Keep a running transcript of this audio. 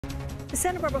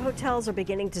Santa Barbara hotels are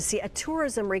beginning to see a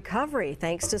tourism recovery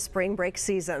thanks to spring break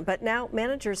season, but now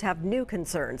managers have new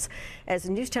concerns. As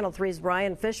News Channel 3's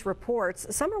Ryan Fish reports,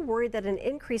 some are worried that an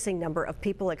increasing number of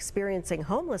people experiencing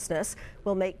homelessness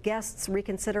will make guests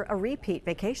reconsider a repeat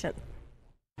vacation.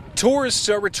 Tourists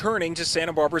are returning to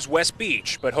Santa Barbara's West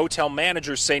Beach, but hotel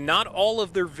managers say not all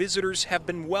of their visitors have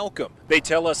been welcome. They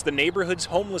tell us the neighborhood's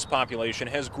homeless population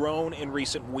has grown in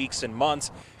recent weeks and months,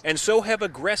 and so have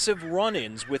aggressive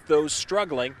run-ins with those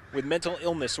struggling with mental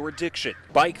illness or addiction.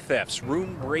 Bike thefts,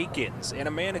 room break-ins, and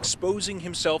a man exposing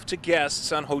himself to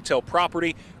guests on hotel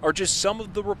property are just some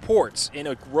of the reports in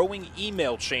a growing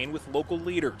email chain with local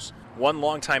leaders. One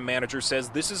longtime manager says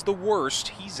this is the worst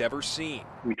he's ever seen.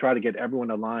 We try to get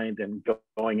everyone aligned and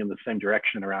going in the same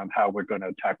direction around how we're going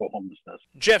to tackle homelessness.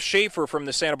 Jeff Schaefer from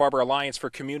the Santa Barbara Alliance for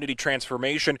Community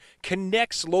Transformation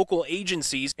connects local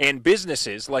agencies and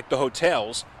businesses like the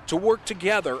hotels to work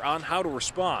together on how to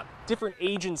respond. Different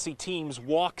agency teams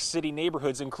walk city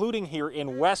neighborhoods, including here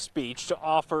in West Beach, to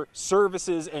offer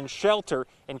services and shelter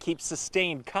and keep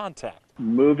sustained contact.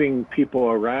 Moving people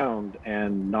around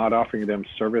and not offering them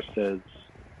services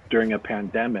during a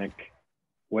pandemic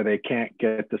where they can't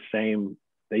get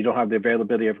they don't have the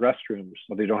availability of restrooms,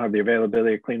 or they don't have the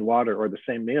availability of clean water or the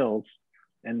same meals,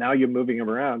 and now you're moving them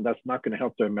around, that's not going to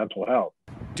help their mental health.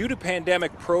 Due to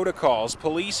pandemic protocols,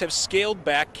 police have scaled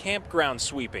back campground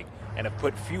sweeping and have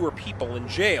put fewer people in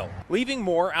jail, leaving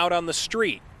more out on the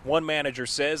street. One manager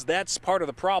says that's part of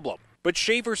the problem, but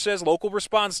Schaefer says local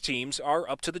response teams are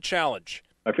up to the challenge.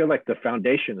 I feel like the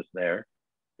foundation is there,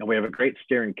 and we have a great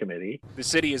steering committee. The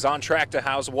city is on track to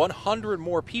house 100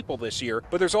 more people this year,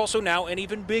 but there's also now an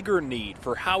even bigger need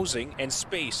for housing and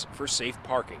space for safe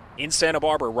parking. In Santa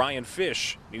Barbara, Ryan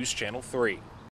Fish, News Channel 3.